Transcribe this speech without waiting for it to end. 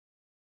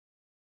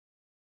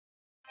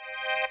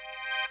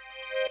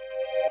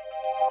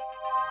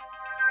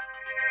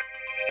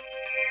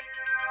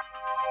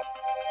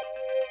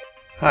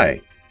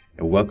Hi,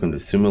 and welcome to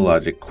Sumo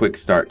Logic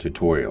Quickstart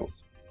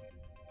tutorials.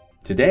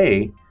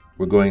 Today,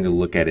 we're going to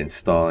look at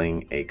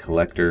installing a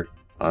collector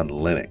on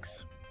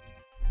Linux.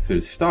 So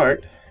to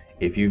start,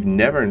 if you've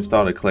never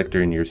installed a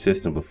collector in your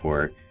system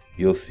before,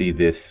 you'll see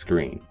this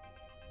screen.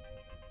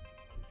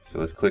 So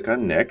let's click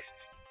on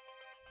Next,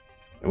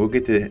 and we'll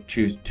get to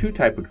choose two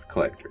types of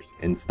collectors,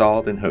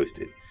 installed and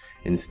hosted.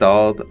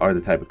 Installed are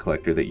the type of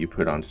collector that you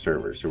put on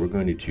servers, so we're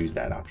going to choose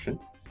that option.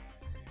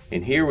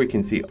 And here we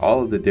can see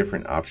all of the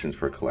different options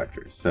for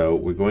collectors. So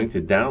we're going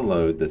to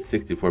download the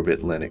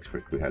 64-bit Linux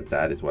because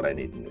that is what I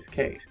need in this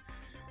case.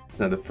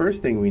 Now the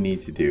first thing we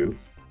need to do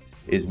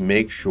is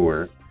make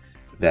sure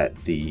that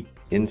the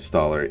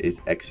installer is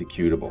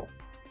executable.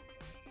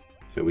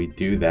 So we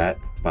do that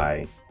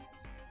by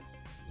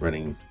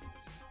running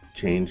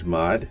change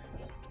mod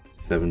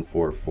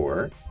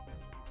 744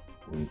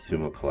 in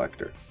Sumo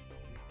collector.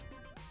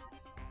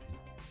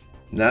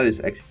 Now that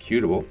is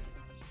executable.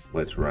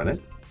 Let's run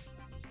it.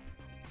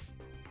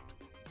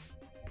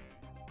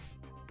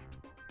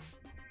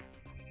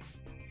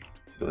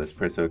 So let's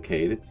press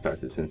OK to start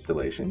this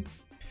installation.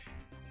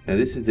 Now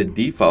this is the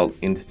default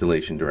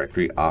installation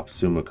directory, opt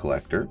Sumo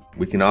collector.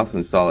 We can also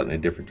install it in a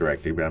different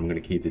directory, but I'm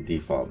going to keep the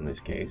default in this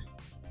case.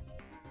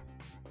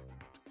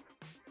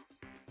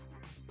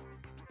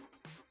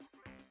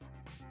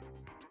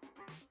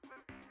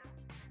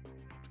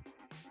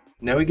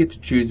 Now we get to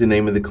choose the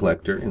name of the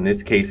collector. In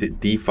this case it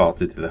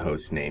defaulted to the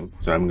host name,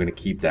 so I'm going to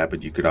keep that,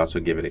 but you could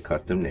also give it a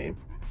custom name.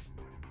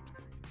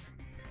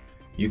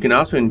 You can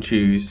also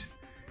choose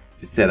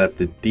to set up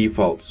the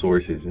default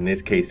sources, in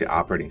this case the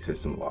operating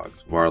system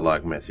logs, var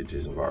log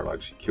messages and var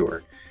log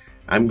secure.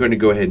 I'm going to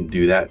go ahead and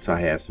do that so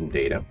I have some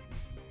data.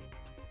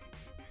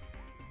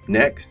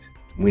 Next,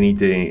 we need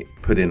to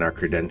put in our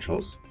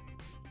credentials.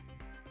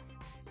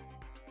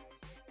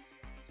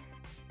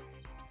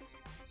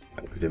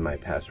 I put in my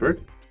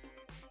password.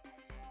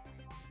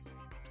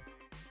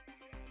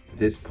 At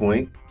this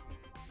point,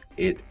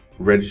 it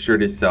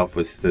registered itself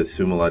with the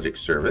Sumo Logic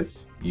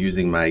service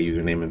using my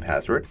username and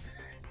password,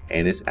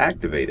 and it's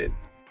activated.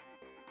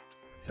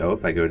 So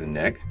if I go to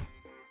Next,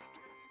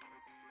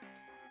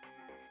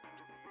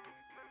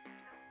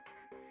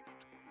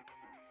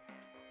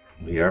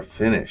 we are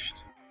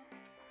finished.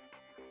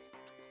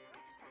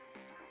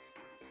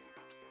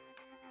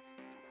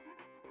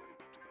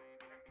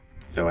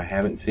 So I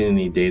haven't seen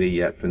any data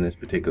yet from this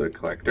particular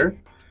collector.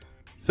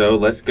 So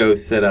let's go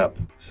set up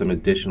some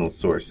additional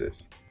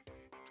sources.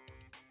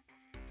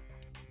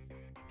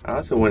 I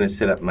also want to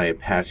set up my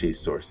Apache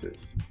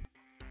sources.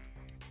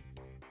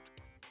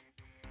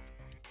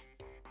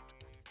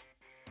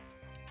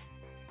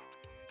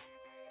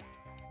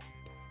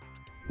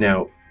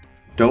 Now,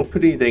 don't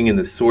put anything in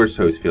the source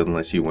host field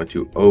unless you want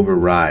to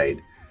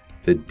override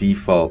the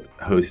default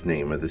host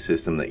name of the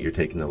system that you're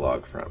taking the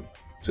log from.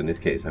 So in this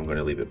case, I'm going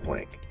to leave it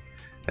blank.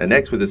 Now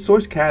next, with the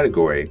source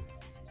category,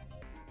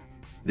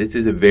 this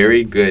is a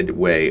very good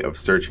way of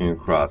searching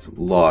across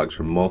logs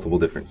from multiple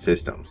different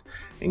systems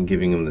and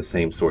giving them the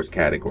same source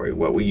category.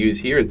 What we use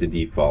here as the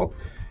default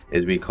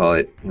is we call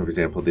it, for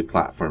example, the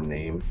platform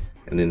name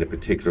and then the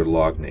particular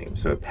log name,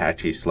 so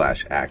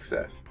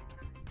Apache/access.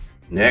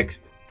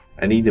 Next,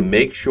 I need to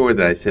make sure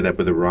that I set up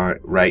with the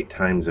right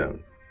time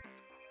zone.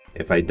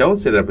 If I don't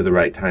set up with the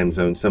right time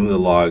zone, some of the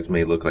logs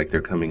may look like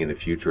they're coming in the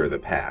future or the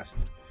past.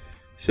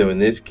 So in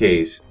this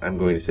case, I'm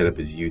going to set up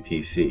as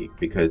UTC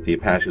because the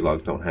Apache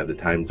logs don't have the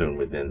time zone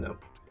within them.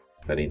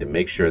 So I need to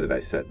make sure that I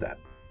set that.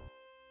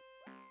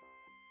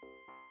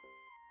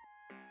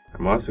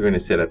 I'm also going to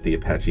set up the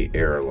Apache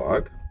error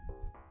log.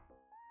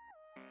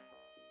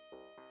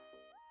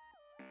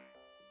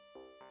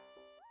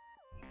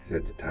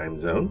 Set the time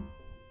zone.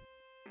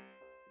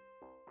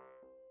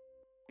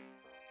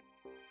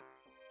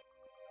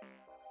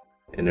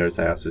 And notice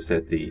I also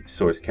set the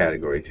source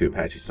category to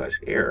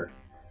Apache/error,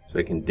 so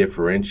I can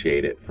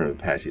differentiate it from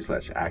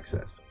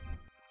Apache/access.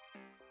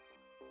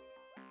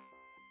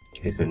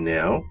 Okay, so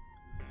now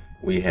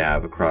we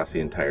have across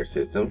the entire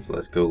system. So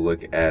let's go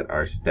look at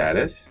our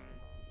status.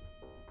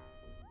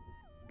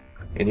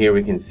 And here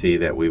we can see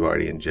that we've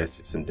already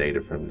ingested some data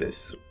from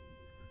this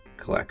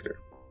collector.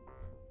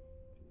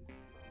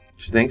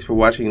 So thanks for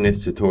watching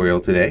this tutorial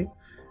today.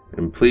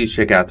 And please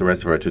check out the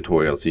rest of our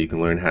tutorials so you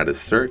can learn how to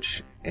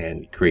search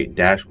and create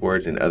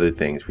dashboards and other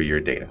things for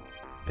your data.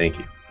 Thank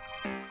you.